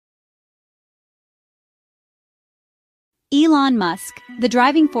Elon Musk, the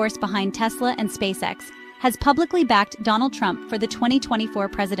driving force behind Tesla and SpaceX, has publicly backed Donald Trump for the 2024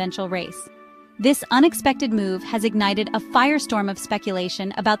 presidential race. This unexpected move has ignited a firestorm of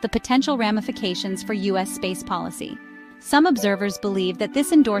speculation about the potential ramifications for U.S. space policy. Some observers believe that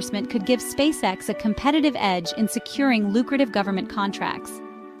this endorsement could give SpaceX a competitive edge in securing lucrative government contracts.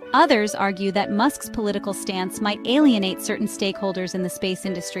 Others argue that Musk's political stance might alienate certain stakeholders in the space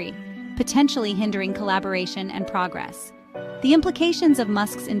industry, potentially hindering collaboration and progress. The implications of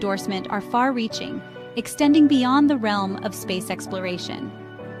Musk's endorsement are far-reaching, extending beyond the realm of space exploration.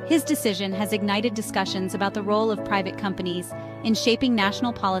 His decision has ignited discussions about the role of private companies in shaping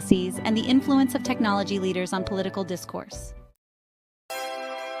national policies and the influence of technology leaders on political discourse.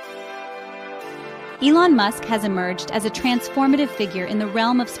 Elon Musk has emerged as a transformative figure in the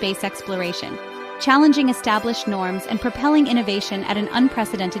realm of space exploration, challenging established norms and propelling innovation at an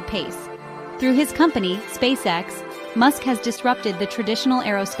unprecedented pace. Through his company, SpaceX, Musk has disrupted the traditional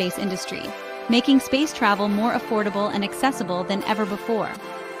aerospace industry, making space travel more affordable and accessible than ever before.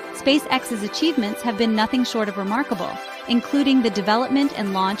 SpaceX's achievements have been nothing short of remarkable, including the development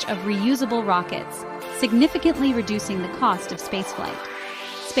and launch of reusable rockets, significantly reducing the cost of spaceflight.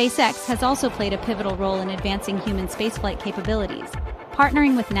 SpaceX has also played a pivotal role in advancing human spaceflight capabilities,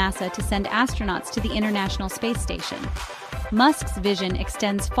 partnering with NASA to send astronauts to the International Space Station. Musk's vision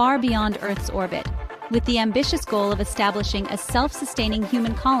extends far beyond Earth's orbit, with the ambitious goal of establishing a self-sustaining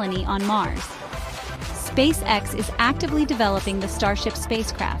human colony on Mars. SpaceX is actively developing the Starship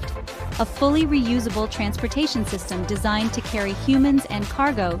spacecraft, a fully reusable transportation system designed to carry humans and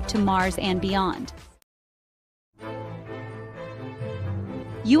cargo to Mars and beyond.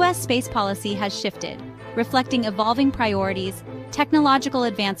 U.S. space policy has shifted, reflecting evolving priorities, technological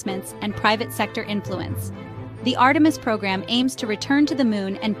advancements, and private sector influence. The Artemis program aims to return to the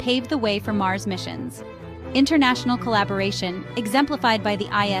moon and pave the way for Mars missions. International collaboration, exemplified by the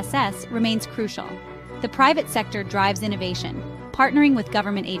ISS, remains crucial. The private sector drives innovation, partnering with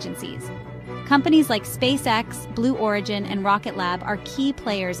government agencies. Companies like SpaceX, Blue Origin, and Rocket Lab are key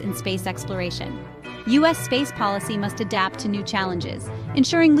players in space exploration. U.S. space policy must adapt to new challenges,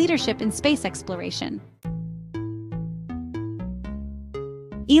 ensuring leadership in space exploration.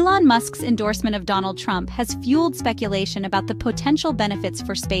 Elon Musk's endorsement of Donald Trump has fueled speculation about the potential benefits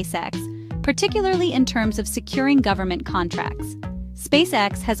for SpaceX, particularly in terms of securing government contracts.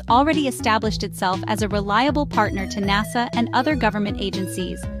 SpaceX has already established itself as a reliable partner to NASA and other government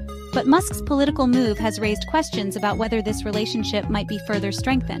agencies, but Musk's political move has raised questions about whether this relationship might be further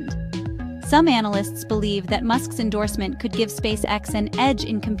strengthened. Some analysts believe that Musk's endorsement could give SpaceX an edge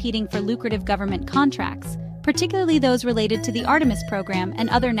in competing for lucrative government contracts, particularly those related to the Artemis program and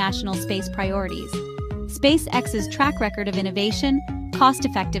other national space priorities. SpaceX's track record of innovation,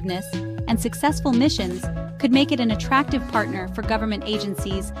 cost-effectiveness, and successful missions could make it an attractive partner for government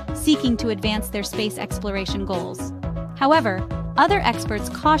agencies seeking to advance their space exploration goals. However, other experts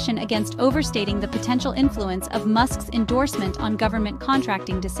caution against overstating the potential influence of Musk's endorsement on government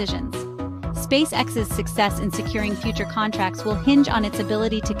contracting decisions. SpaceX's success in securing future contracts will hinge on its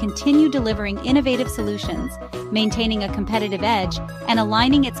ability to continue delivering innovative solutions, maintaining a competitive edge, and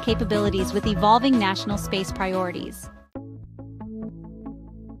aligning its capabilities with evolving national space priorities.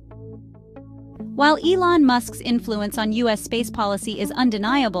 While Elon Musk's influence on U.S. space policy is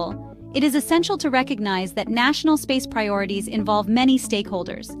undeniable, it is essential to recognize that national space priorities involve many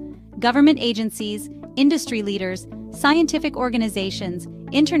stakeholders. Government agencies, industry leaders, scientific organizations,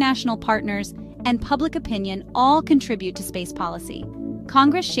 international partners, and public opinion all contribute to space policy.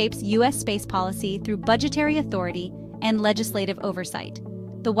 Congress shapes U.S. space policy through budgetary authority and legislative oversight.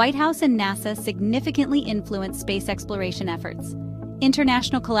 The White House and NASA significantly influence space exploration efforts.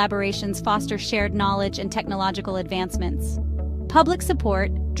 International collaborations foster shared knowledge and technological advancements. Public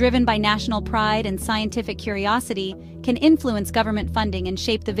support, driven by national pride and scientific curiosity, can influence government funding and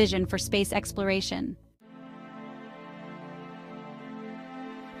shape the vision for space exploration.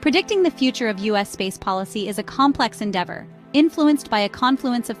 Predicting the future of U.S. space policy is a complex endeavor, influenced by a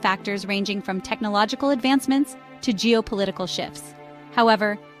confluence of factors ranging from technological advancements to geopolitical shifts.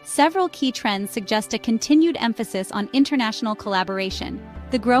 However, several key trends suggest a continued emphasis on international collaboration,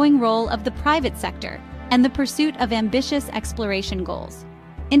 the growing role of the private sector, and the pursuit of ambitious exploration goals.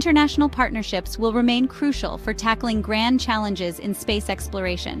 International partnerships will remain crucial for tackling grand challenges in space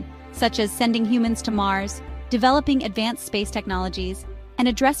exploration, such as sending humans to Mars, developing advanced space technologies, and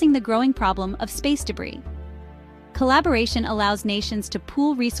addressing the growing problem of space debris. Collaboration allows nations to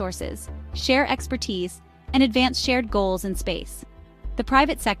pool resources, share expertise, and advance shared goals in space. The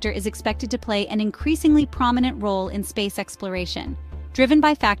private sector is expected to play an increasingly prominent role in space exploration, driven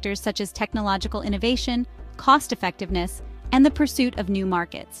by factors such as technological innovation, cost-effectiveness, and the pursuit of new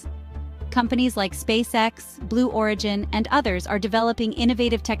markets. Companies like SpaceX, Blue Origin, and others are developing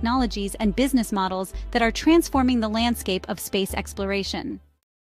innovative technologies and business models that are transforming the landscape of space exploration.